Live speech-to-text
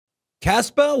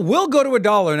Kaspa will go to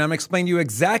 $1, and I'm explaining to you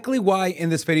exactly why in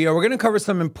this video. We're going to cover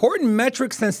some important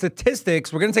metrics and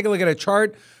statistics. We're going to take a look at a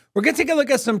chart. We're going to take a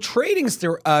look at some trading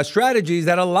strategies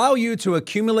that allow you to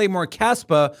accumulate more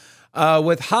Kaspa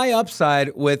with high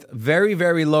upside with very,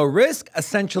 very low risk,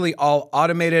 essentially all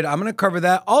automated. I'm going to cover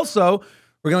that. Also,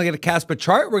 we're going to get a Kaspa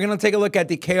chart. We're going to take a look at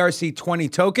the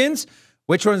KRC20 tokens,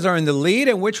 which ones are in the lead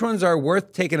and which ones are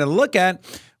worth taking a look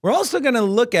at. We're also going to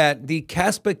look at the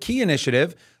Kaspa Key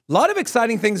Initiative. A lot of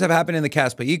exciting things have happened in the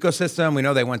Kaspa ecosystem. We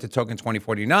know they went to token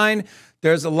 2049.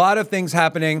 There's a lot of things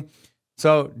happening.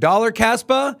 So dollar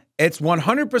Kaspa, it's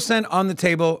 100% on the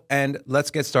table, and let's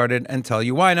get started and tell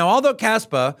you why. Now, although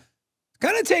Kaspa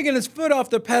kind of taking its foot off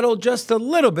the pedal just a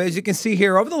little bit, as you can see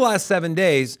here, over the last 7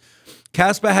 days,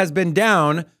 Kaspa has been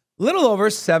down a little over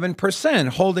 7%,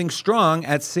 holding strong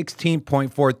at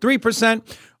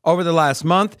 16.43%. Over the last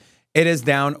month, it is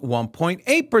down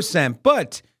 1.8%,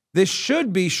 but this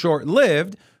should be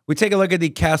short-lived. We take a look at the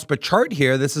Kaspa chart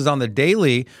here. This is on the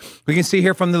daily. We can see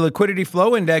here from the liquidity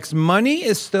flow index, money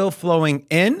is still flowing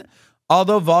in.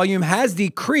 Although volume has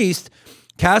decreased,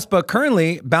 Kaspa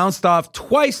currently bounced off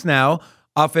twice now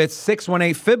off its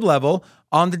 618 fib level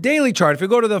on the daily chart. If you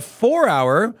go to the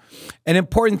 4-hour, an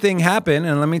important thing happened,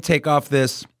 and let me take off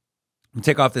this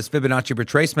Fibonacci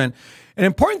retracement. An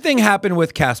important thing happened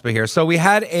with Kaspa here. So we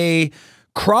had a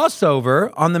crossover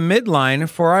on the midline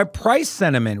for our price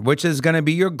sentiment, which is going to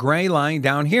be your gray line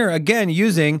down here, again,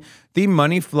 using the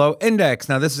money flow index.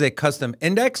 Now, this is a custom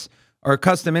index or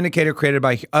custom indicator created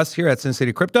by us here at Sin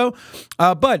City Crypto.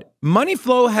 But money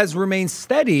flow has remained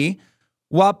steady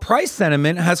while price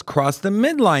sentiment has crossed the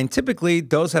midline. Typically,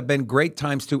 those have been great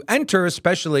times to enter,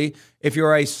 especially if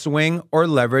you're a swing or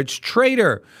leverage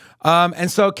trader. And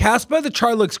so Kaspa, the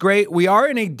chart looks great. We are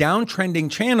in a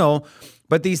downtrending channel,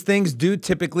 but these things do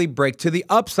typically break to the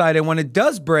upside. And when it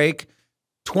does break,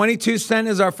 22 cent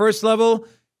is our first level,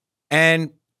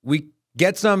 and we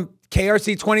get some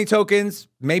KRC20 tokens,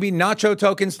 maybe Nacho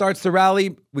token starts to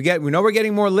rally. We know we're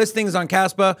getting more listings on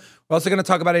Kaspa. We're also going to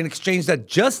talk about an exchange that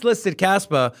just listed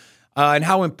Kaspa and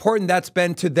how important that's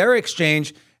been to their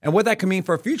exchange and what that can mean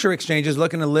for future exchanges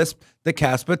looking to list the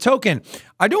Kaspa token.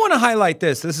 I do want to highlight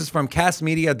this. This is from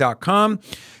castmedia.com.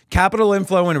 Capital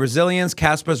inflow and resilience,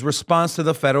 Kaspa's response to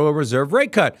the Federal Reserve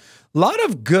rate cut. A lot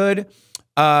of good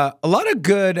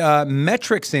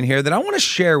metrics in here that I want to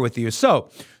share with you. So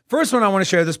first one, I want to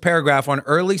share this paragraph on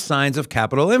early signs of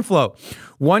capital inflow.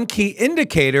 One key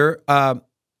indicator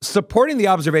supporting the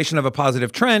observation of a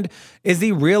positive trend is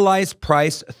the realized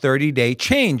price 30-day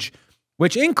change,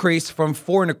 which increased from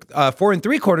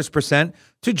 4.75%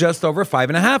 to just over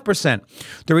 5.5%.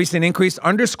 The recent increase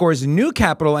underscores new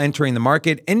capital entering the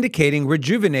market, indicating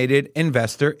rejuvenated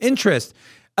investor interest.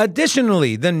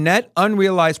 Additionally, the net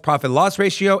unrealized profit-loss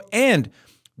ratio and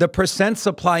the percent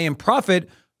supply in profit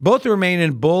both remain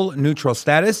in bull neutral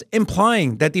status,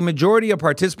 implying that the majority of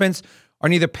participants are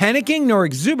neither panicking nor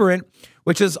exuberant,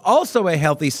 which is also a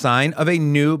healthy sign of a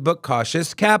new but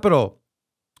cautious capital.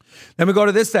 Then we go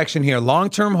to this section here,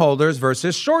 long-term holders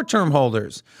versus short-term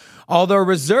holders. Although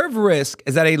reserve risk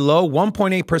is at a low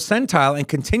 1.8 percentile and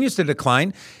continues to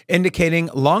decline, indicating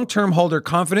long-term holder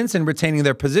confidence in retaining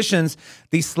their positions,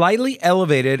 the slightly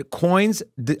elevated coins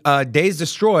days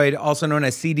destroyed, also known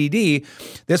as CDD,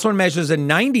 this one measures a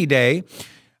 90-day,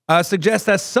 suggests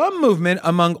that some movement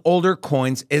among older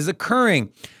coins is occurring.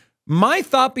 My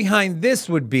thought behind this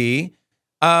would be,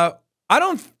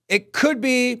 it could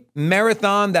be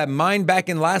Marathon that mined back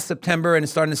in last September and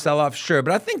is starting to sell off, sure.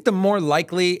 But I think the more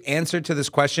likely answer to this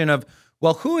question of,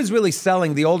 well, who is really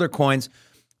selling the older coins?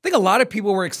 I think a lot of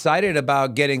people were excited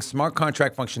about getting smart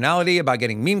contract functionality, about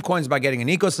getting meme coins, about getting an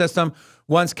ecosystem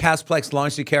once Kasplex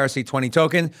launched the KRC20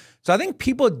 token. So I think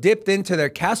people dipped into their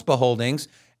Kaspa holdings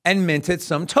and minted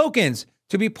some tokens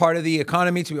to be part of the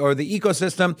economy or the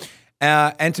ecosystem.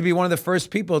 And to be one of the first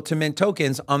people to mint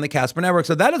tokens on the Kaspa network.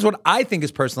 So that is what I think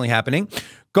is personally happening.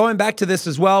 Going back to this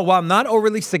as well, while not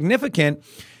overly significant,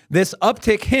 this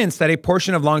uptick hints that a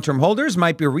portion of long-term holders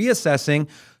might be reassessing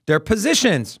their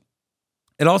positions.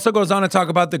 It also goes on to talk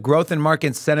about the growth in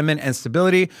market sentiment and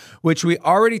stability, which we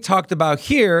already talked about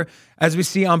here, as we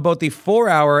see on both the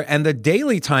 4-hour and the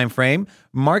daily time frame.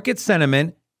 Market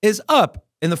sentiment is up.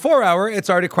 In the 4-hour, it's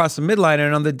already crossed the midline,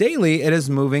 and on the daily, it is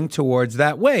moving towards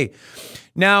that way.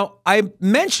 Now, I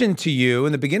mentioned to you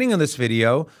in the beginning of this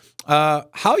video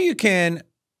how you can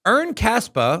earn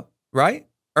Kaspa, right?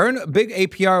 earn a big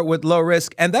APR with low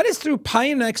risk, and that is through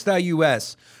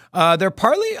Pionex.us. They're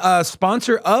partly a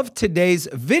sponsor of today's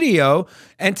video.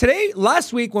 And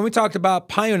last week, when we talked about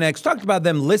Pionex, talked about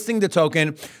them listing the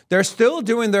token, they're still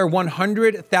doing their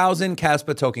 100,000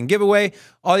 Kaspa token giveaway.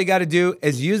 All you got to do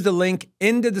is use the link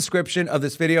in the description of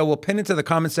this video. We'll pin it to the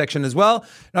comment section as well.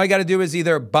 And all you got to do is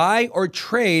either buy or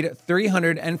trade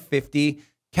 350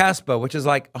 Kaspa, which is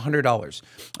like $100.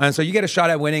 And so you get a shot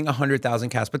at winning 100,000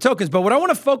 Kaspa tokens. But what I want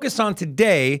to focus on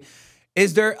today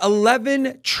is their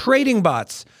 11 trading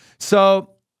bots. So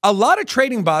a lot of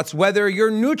trading bots, whether you're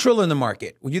neutral in the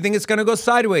market, you think it's going to go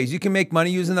sideways, you can make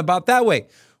money using the bot that way.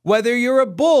 Whether you're a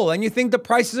bull and you think the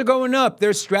prices are going up,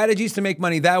 there's strategies to make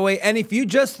money that way. And if you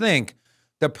just think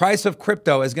the price of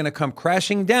crypto is going to come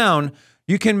crashing down,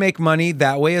 you can make money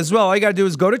that way as well. All you got to do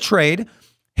is go to trade,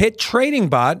 hit trading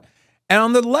bot, and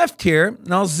on the left here,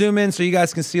 and I'll zoom in so you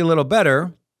guys can see a little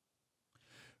better.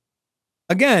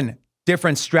 Again,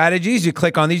 different strategies. You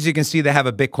click on these, you can see they have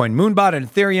a Bitcoin Moonbot, an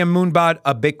Ethereum Moonbot,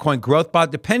 a Bitcoin Growth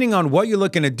Bot, depending on what you're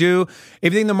looking to do.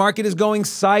 If you think the market is going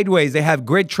sideways, they have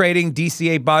grid trading,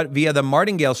 DCA bot via the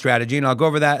martingale strategy, and I'll go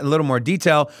over that in a little more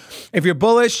detail. If you're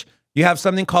bullish, you have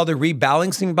something called a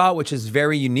rebalancing bot, which is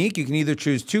very unique. You can either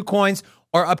choose 2 coins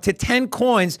or up to 10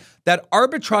 coins that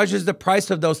arbitrages the price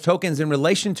of those tokens in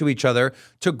relation to each other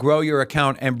to grow your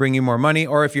account and bring you more money.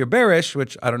 Or if you're bearish,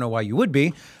 which I don't know why you would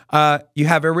be, you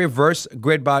have a reverse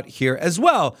grid bot here as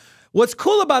well. What's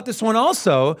cool about this one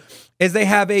also is they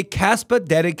have a Kaspa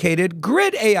dedicated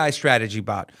grid AI strategy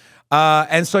bot.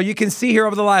 And so you can see here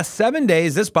over the last 7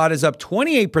 days, this bot is up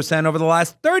 28% over the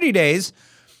last 30 days.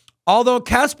 Although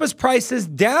Kaspa's price is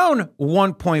down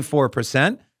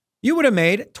 1.4%, you would have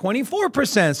made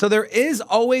 24%. So there is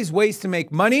always ways to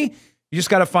make money. You just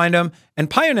got to find them. And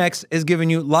Pionex is giving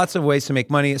you lots of ways to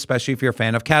make money, especially if you're a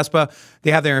fan of Kaspa.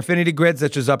 They have their infinity grids,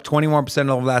 which is up 21%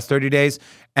 over the last 30 days,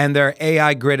 and their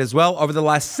AI grid as well over the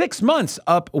last 6 months,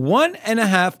 up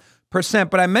 1.5%.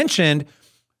 But I mentioned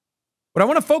what I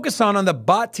want to focus on the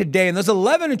bot today, and there's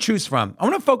 11 to choose from. I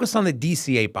want to focus on the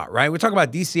DCA bot, right? We're talking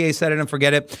about DCA, set it and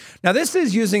forget it. Now, this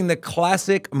is using the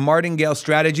classic martingale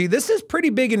strategy. This is pretty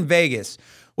big in Vegas.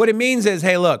 What it means is,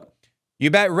 hey, look,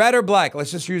 you bet red or black.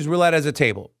 Let's just use roulette as a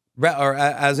table, or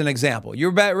as an example.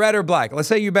 You bet red or black. Let's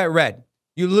say you bet red.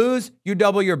 You lose, you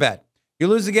double your bet. You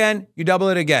lose again, you double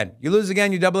it again. You lose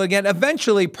again, you double it again.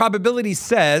 Eventually, probability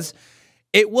says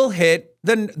it will hit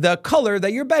the color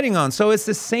that you're betting on. So it's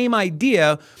the same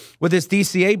idea with this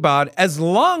DCA bot. As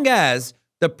long as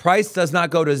the price does not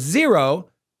go to 0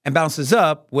 and bounces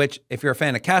up, which if you're a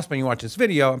fan of Kaspa and you watch this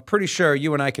video, I'm pretty sure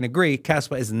you and I can agree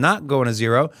Kaspa is not going to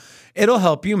 0. It'll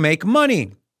help you make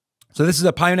money. So this is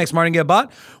a Pionex martingale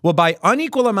bot. Will buy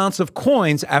unequal amounts of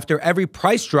coins after every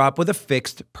price drop with a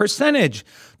fixed percentage.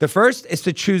 The first is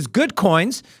to choose good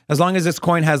coins. As long as this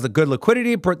coin has the good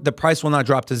liquidity, the price will not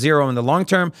drop to 0 in the long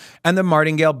term, and the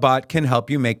martingale bot can help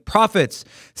you make profits.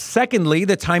 Secondly,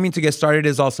 the timing to get started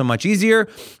is also much easier.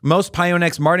 Most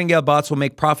Pionex martingale bots will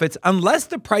make profits unless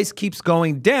the price keeps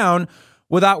going down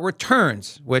without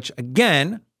returns, which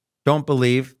again, don't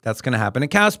believe that's going to happen in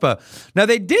Kaspa. Now,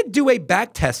 they did do a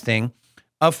back testing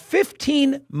of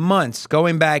 15 months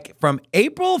going back from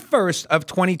April 1st of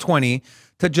 2020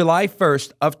 to July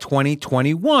 1st of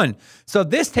 2021. So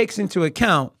this takes into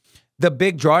account the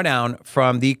big drawdown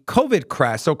from the COVID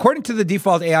crash. So according to the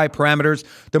default AI parameters,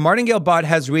 the martingale bot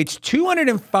has reached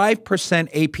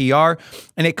 205% APR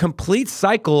in a complete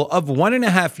cycle of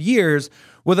 1.5 years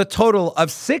with a total of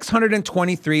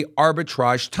 623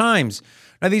 arbitrage times.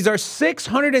 Now, these are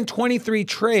 623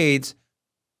 trades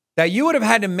that you would have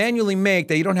had to manually make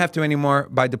that you don't have to anymore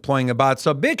by deploying a bot.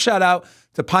 So big shout out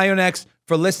to Pionex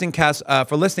for listing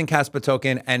Kaspa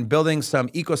token and building some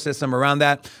ecosystem around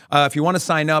that. If you want to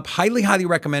sign up, highly, highly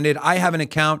recommended. I have an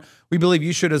account. We believe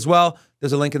you should as well.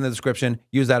 There's a link in the description.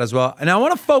 Use that as well. And I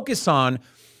want to focus on,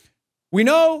 we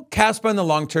know Kaspa in the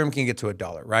long term can get to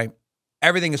 $1, right?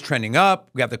 Everything is trending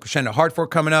up. We have the Crescendo hard fork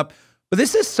coming up. But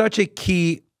this is such a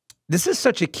key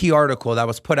article that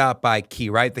was put out by Key,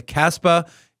 right? The Kaspa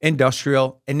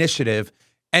Industrial Initiative.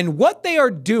 And what they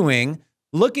are doing,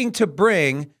 looking to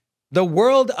bring the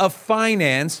world of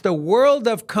finance, the world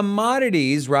of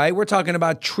commodities, right? We're talking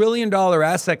about trillion-dollar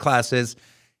asset classes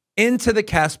into the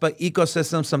Kaspa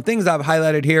ecosystem. Some things I've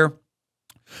highlighted here.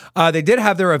 They did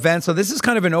have their event. So this is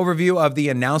kind of an overview of the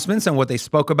announcements and what they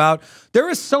spoke about. There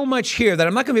is so much here that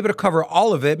I'm not going to be able to cover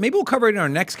all of it. Maybe we'll cover it in our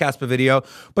next Kaspa video.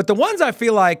 But the ones I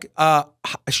feel like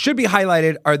should be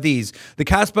highlighted are these. The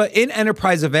Kaspa in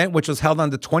Enterprise event, which was held on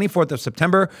the 24th of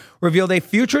September, revealed a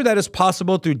future that is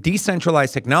possible through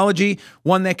decentralized technology,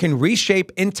 one that can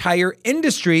reshape entire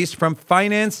industries from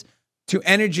finance to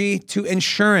energy to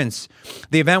insurance.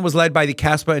 The event was led by the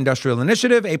Kaspa Industrial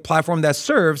Initiative, a platform that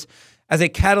serves as a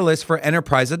catalyst for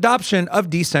enterprise adoption of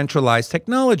decentralized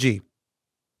technology.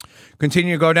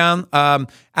 Continue to go down.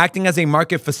 Acting as a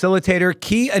market facilitator,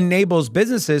 Key enables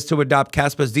businesses to adopt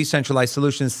Kaspa's decentralized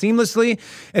solutions seamlessly.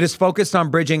 It is focused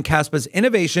on bridging Kaspa's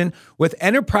innovation with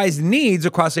enterprise needs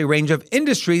across a range of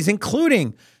industries,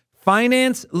 including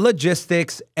finance,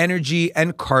 logistics, energy,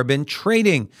 and carbon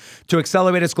trading. To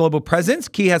accelerate its global presence,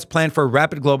 Key has planned for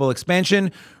rapid global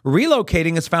expansion,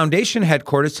 relocating its foundation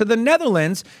headquarters to the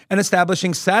Netherlands and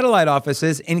establishing satellite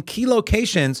offices in key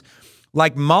locations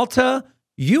like Malta,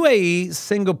 UAE,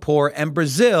 Singapore, and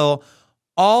Brazil,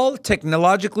 all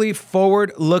technologically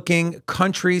forward-looking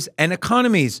countries and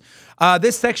economies.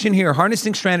 This section here,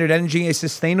 harnessing stranded energy, a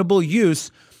sustainable use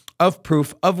of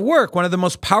proof of work. One of the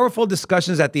most powerful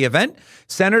discussions at the event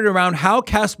centered around how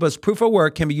Kaspa's proof of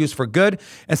work can be used for good.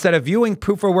 Instead of viewing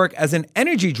proof of work as an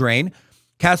energy drain,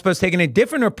 Kaspa has taken a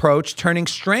different approach, turning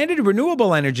stranded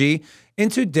renewable energy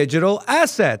into digital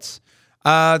assets.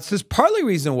 This is partly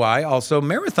reason why also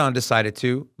Marathon decided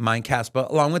to mine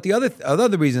Kaspa, along with the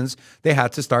other reasons they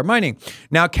had to start mining.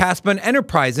 Now, Kaspa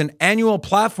Enterprise, an annual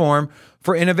platform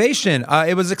for innovation.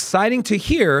 It was exciting to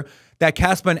hear that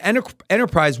Kaspa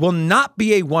Enterprise will not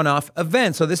be a one-off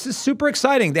event. So this is super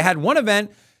exciting. They had one event,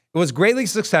 it was greatly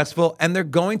successful, and they're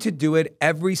going to do it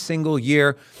every single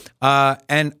year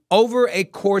and over a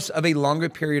course of a longer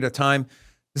period of time.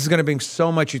 This is going to bring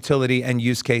so much utility and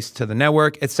use case to the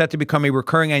network. It's set to become a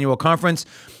recurring annual conference,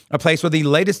 a place where the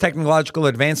latest technological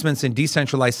advancements in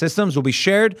decentralized systems will be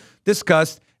shared,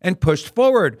 discussed, and pushed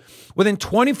forward. Within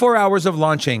 24 hours of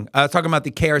launching, talking about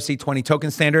the KRC20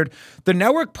 token standard, the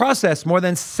network processed more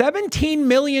than 17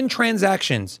 million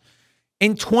transactions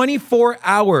in 24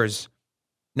 hours.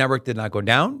 Network did not go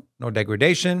down, no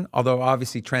degradation, although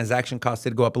obviously transaction costs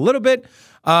did go up a little bit.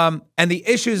 And the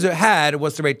issues it had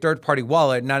was through a third-party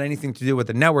wallet, not anything to do with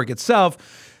the network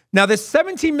itself. Now, this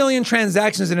 17 million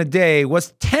transactions in a day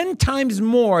was 10 times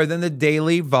more than the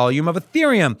daily volume of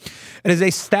Ethereum. It is a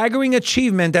staggering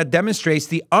achievement that demonstrates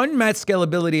the unmatched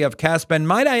scalability of Kaspa, and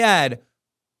might I add,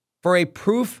 for a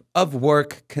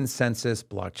proof-of-work consensus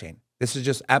blockchain. This is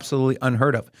just absolutely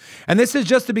unheard of. And this is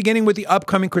just the beginning with the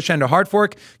upcoming Crescendo hard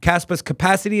fork. Kaspa's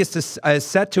capacity is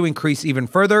set to increase even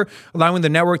further, allowing the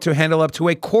network to handle up to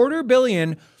 250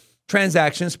 million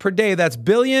transactions per day. That's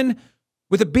billion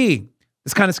with a B.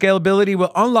 This kind of scalability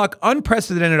will unlock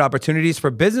unprecedented opportunities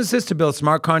for businesses to build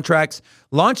smart contracts,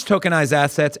 launch tokenized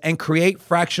assets, and create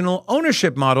fractional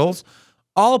ownership models,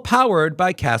 all powered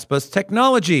by Kaspa's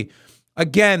technology.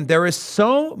 Again, there is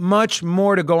so much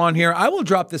more to go on here. I will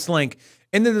drop this link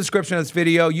in the description of this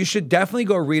video. You should definitely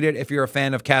go read it if you're a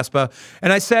fan of Kaspa.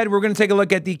 And I said we're going to take a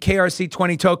look at the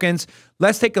KRC20 tokens.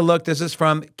 Let's take a look. This is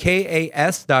from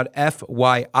kas.fyi.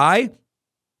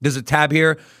 There's a tab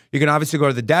here. You can obviously go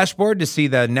to the dashboard to see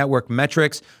the network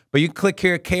metrics, but you click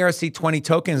here, KRC20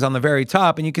 tokens on the very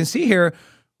top, and you can see here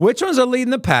which ones are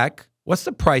leading the pack, what's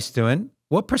the price doing,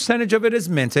 what percentage of it is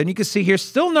minted. And you can see here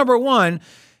still number one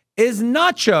is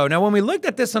Nacho. Now, when we looked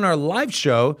at this on our live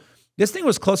show, this thing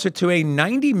was closer to a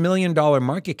 $90 million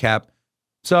market cap.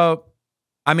 So,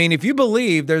 I mean, if you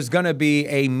believe there's going to be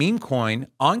a meme coin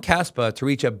on Kaspa to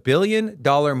reach $1 billion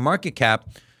market cap,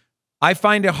 I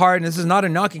find it hard, and this is not a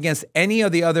knock against any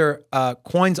of the other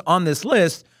coins on this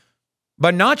list,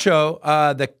 but Nacho,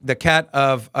 the cat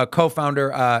of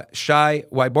co-founder Shai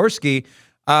Wyborski,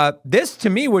 this to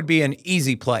me would be an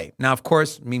easy play. Now, of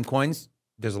course, meme coins,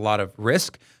 there's a lot of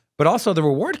risk, but also the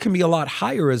reward can be a lot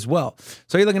higher as well.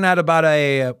 So you're looking at about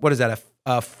a, what is that,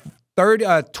 a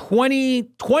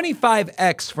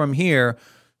 25x from here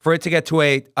for it to get to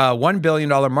a $1 billion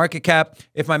market cap.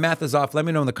 If my math is off, let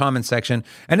me know in the comments section.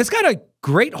 And it's got a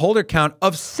great holder count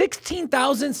of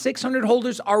 16,600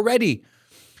 holders already.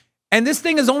 And this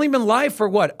thing has only been live for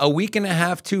what, a week and a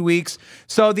half, 2 weeks.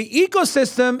 So the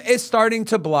ecosystem is starting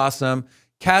to blossom.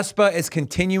 Kaspa is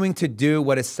continuing to do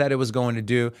what it said it was going to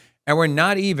do. And we're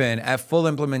not even at full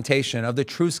implementation of the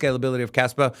true scalability of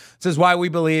Kaspa. This is why we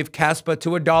believe Kaspa to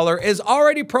 $1 is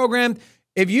already programmed.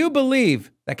 If you believe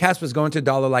that Kaspa is going to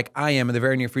 $1 like I am in the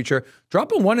very near future,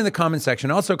 drop a 1 in the comment section.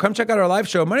 Also, come check out our live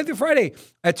show Monday through Friday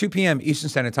at 2 p.m. Eastern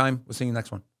Standard Time. We'll see you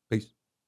next one. Peace.